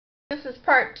is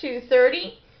part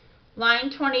 230, line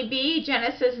 20B,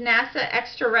 Genesis NASA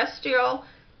Extraterrestrial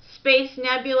Space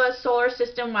Nebula Solar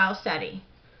System Wow Seti.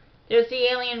 There's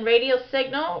the alien radio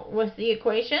signal with the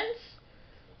equations,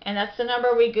 and that's the number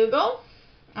we Google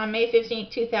on May 15,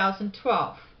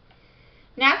 2012.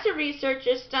 NASA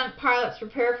researchers, stunt pilots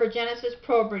prepare for Genesis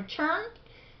probe return.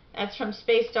 That's from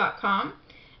space.com.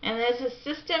 And there's a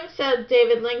system, said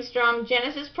David Lindstrom,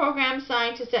 Genesis program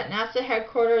scientist at NASA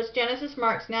headquarters. Genesis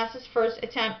marks NASA's first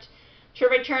attempt to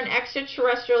return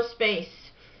extraterrestrial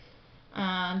space.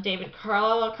 David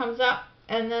Carlisle comes up.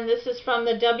 And then this is from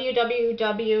the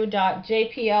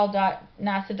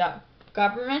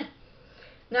www.jpl.nasa.government.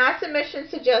 NASA mission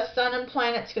suggests sun and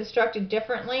planets constructed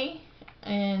differently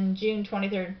in June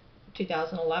 23,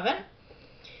 2011.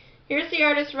 Here's the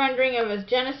artist's rendering of a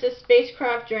Genesis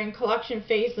spacecraft during collection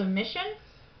phase of mission.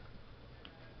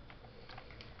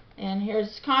 And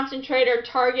here's concentrator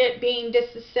target being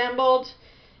disassembled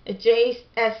at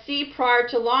JSC prior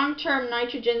to long-term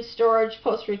nitrogen storage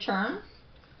post-return.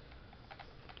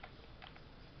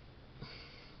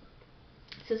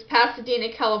 This is Pasadena,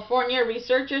 California.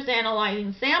 Researchers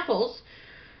analyzing samples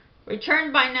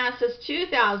returned by NASA's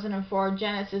 2004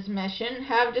 Genesis mission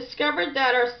have discovered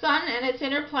that our sun and its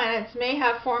inner planets may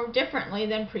have formed differently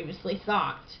than previously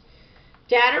thought.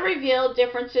 Data revealed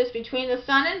differences between the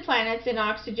sun and planets in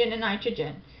oxygen and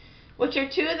nitrogen, which are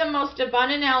two of the most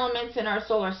abundant elements in our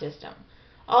solar system.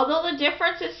 Although the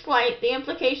difference is slight, the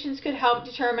implications could help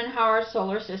determine how our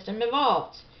solar system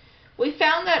evolved. We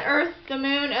found that Earth, the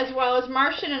Moon, as well as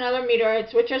Martian and other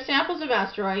meteorites, which are samples of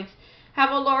asteroids, have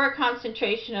a lower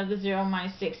concentration of the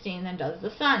 0-16 than does the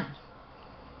Sun,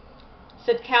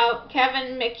 said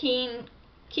Kevin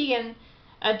Keegan,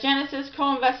 a Genesis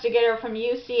co-investigator from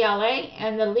UCLA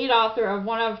and the lead author of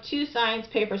one of two science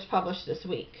papers published this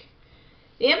week.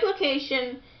 The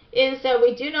implication is that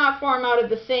we do not form out of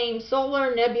the same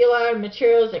solar nebula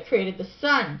materials that created the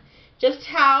Sun. Just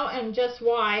how and just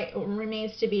why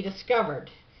remains to be discovered.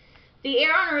 The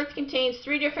air on Earth contains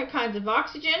three different kinds of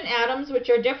oxygen atoms, which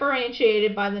are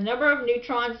differentiated by the number of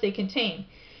neutrons they contain.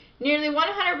 Nearly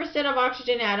 100% of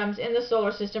oxygen atoms in the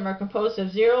solar system are composed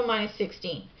of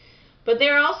 0-16. But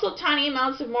there are also tiny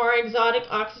amounts of more exotic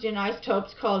oxygen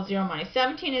isotopes called 0-17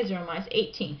 and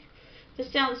 0-18.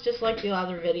 This sounds just like the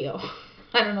other video.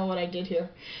 I don't know what I did here.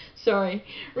 Sorry.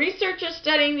 Researchers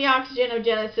studying the oxygen of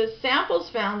Genesis samples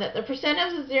found that the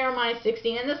percentage of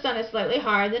 0-16 in the Sun is slightly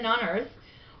higher than on Earth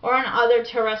or on other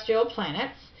terrestrial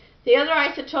planets. The other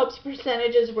isotopes'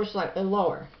 percentages were slightly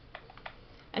lower.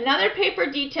 Another paper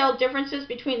detailed differences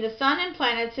between the Sun and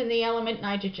planets in the element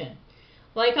nitrogen.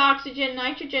 Like oxygen,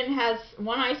 nitrogen has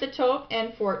one isotope,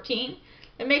 N14,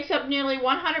 that makes up nearly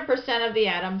 100% of the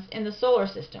atoms in the solar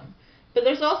system. But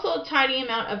there's also a tiny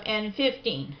amount of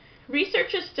N15.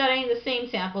 Researchers studying the same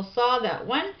sample saw that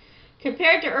when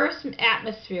compared to Earth's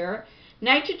atmosphere,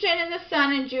 nitrogen in the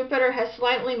Sun and Jupiter has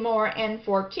slightly more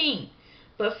N14,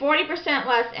 but 40%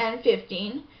 less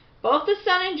N15. Both the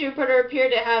Sun and Jupiter appear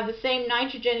to have the same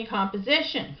nitrogen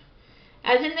composition.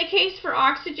 As in the case for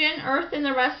oxygen, Earth and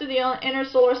the rest of the inner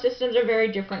solar systems are very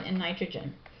different in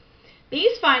nitrogen.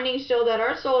 These findings show that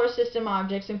our solar system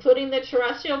objects, including the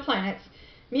terrestrial planets,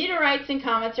 meteorites, and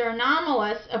comets, are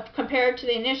anomalous compared to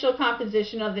the initial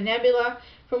composition of the nebula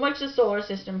from which the solar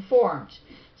system formed,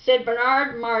 said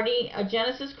Bernard Marty, a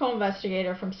Genesis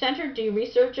co-investigator from Centre de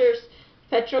Recherches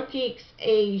Pétrolières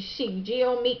et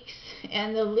Géomiques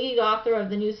and the lead author of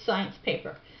the new science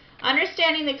paper.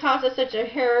 Understanding the cause of such a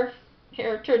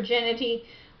heterogeneity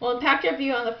will impact our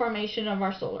view on the formation of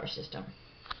our solar system.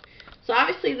 So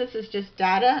obviously this is just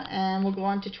data, and we'll go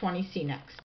on to 20C next.